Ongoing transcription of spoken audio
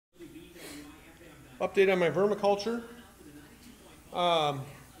Update on my vermiculture. I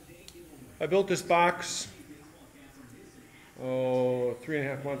built this box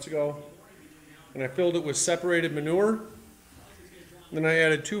 3.5 months ago, and I filled it with separated manure. Then I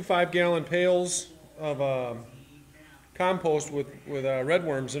added 2 5-gallon pails of compost with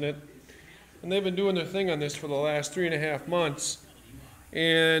redworms in it, and they've been doing their thing on this for the last 3.5 months.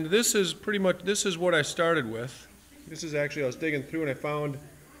 And this is pretty much, this is what I started with. This is actually, I was digging through and I found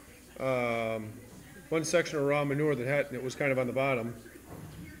one section of raw manure that it was kind of on the bottom.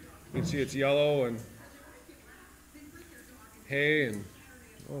 You can see it's yellow and hay and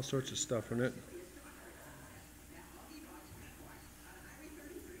all sorts of stuff in it.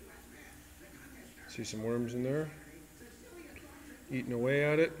 See some worms in there, eating away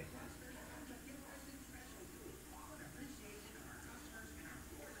at it.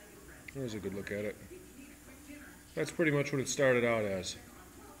 There's a good look at it. That's pretty much what it started out as.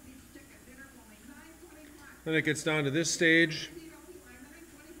 Then it gets down to this stage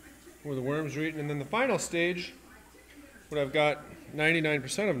where the worms are eating, and then the final stage, what I've got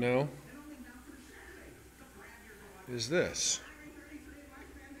 99% of now, is this.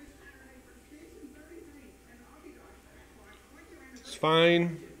 It's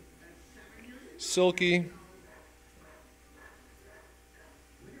fine, silky.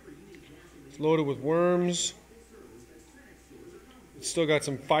 It's loaded with worms. It's still got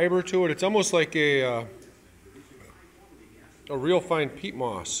some fiber to it. It's almost like a real fine peat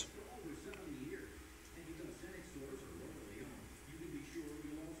moss.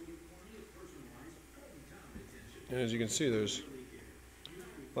 And as you can see, there's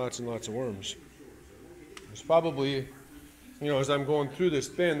lots and lots of worms. There's probably, you know, as I'm going through this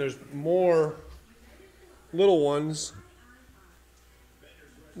bin, there's more little ones,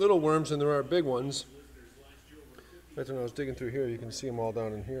 little worms than there are big ones. Right when I was digging through here, you can see them all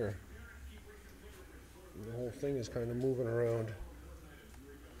down in here. The whole thing is kind of moving around.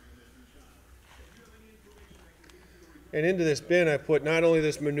 And into this bin I put not only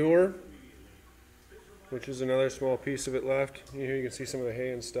this manure, which is another small piece of it left. Here you can see some of the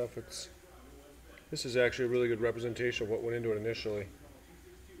hay and stuff. This is actually a really good representation of what went into it initially.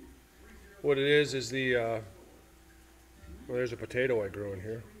 What it is well, there's a potato I grew in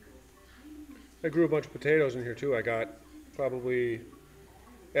here. I grew a bunch of potatoes in here too. I got probably,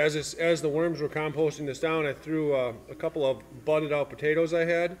 as the worms were composting this down, I threw a couple of budded out potatoes I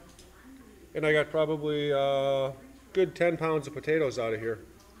had, and I got probably a good 10 pounds of potatoes out of here,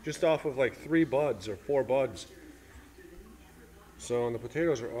 just off of like 3 buds or 4 buds. So, and the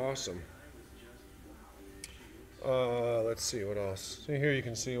potatoes are awesome. Let's see what else. So here you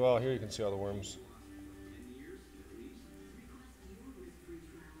can see, well, here you can see all the worms.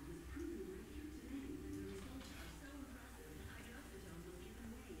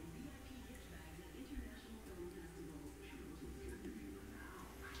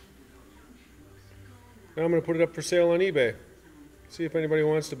 Now I'm going to put it up for sale on eBay. See if anybody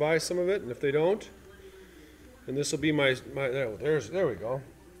wants to buy some of it, and if they don't, then this will be my there we go.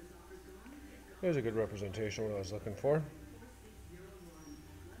 There's a good representation of what I was looking for.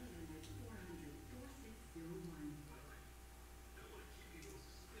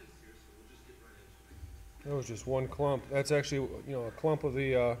 That was just one clump. That's actually, you know, a clump of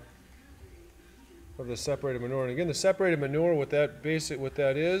the separated manure. And again, the separated manure, what that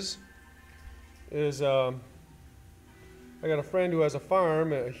is I got a friend who has a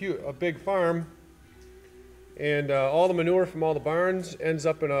farm, a big farm, and all the manure from all the barns ends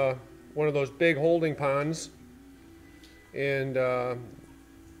up in one of those big holding ponds, and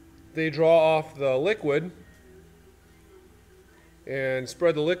they draw off the liquid and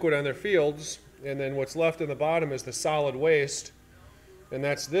spread the liquid on their fields, and then what's left in the bottom is the solid waste, and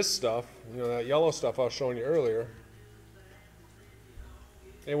that's this stuff, you know, that yellow stuff I was showing you earlier.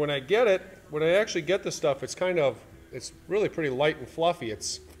 And when I actually get the stuff, it's really pretty light and fluffy.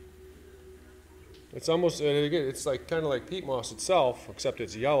 It's almost, it's like kind of like peat moss itself, except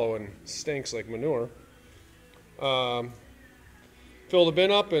it's yellow and stinks like manure. Filled the bin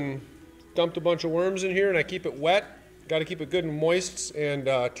up and dumped a bunch of worms in here, and I keep it wet. Got to keep it good and moist, and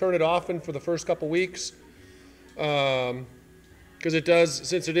turn it often for the first couple weeks, because it does,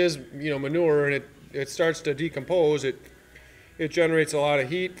 since it is, you know, manure, and it starts to decompose. It generates a lot of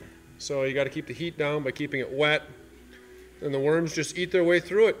heat, so you got to keep the heat down by keeping it wet, and the worms just eat their way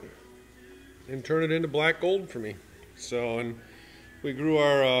through it and turn it into black gold for me. So, and we grew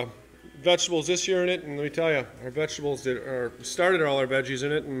our vegetables this year in it, and let me tell you, our vegetables started all our veggies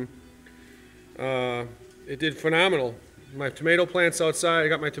in it, and it did phenomenal. My tomato plants outside, I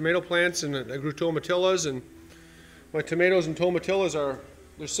got my tomato plants, and I grew tomatillas, and my tomatoes and tomatillas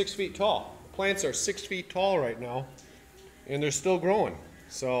they're 6 feet tall. plants are 6 feet tall right now, and they're still growing.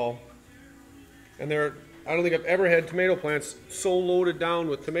 So, and I don't think I've ever had tomato plants so loaded down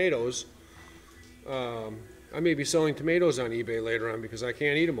with tomatoes. I may be selling tomatoes on eBay later on because I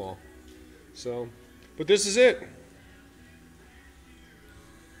can't eat them all. So, but this is it.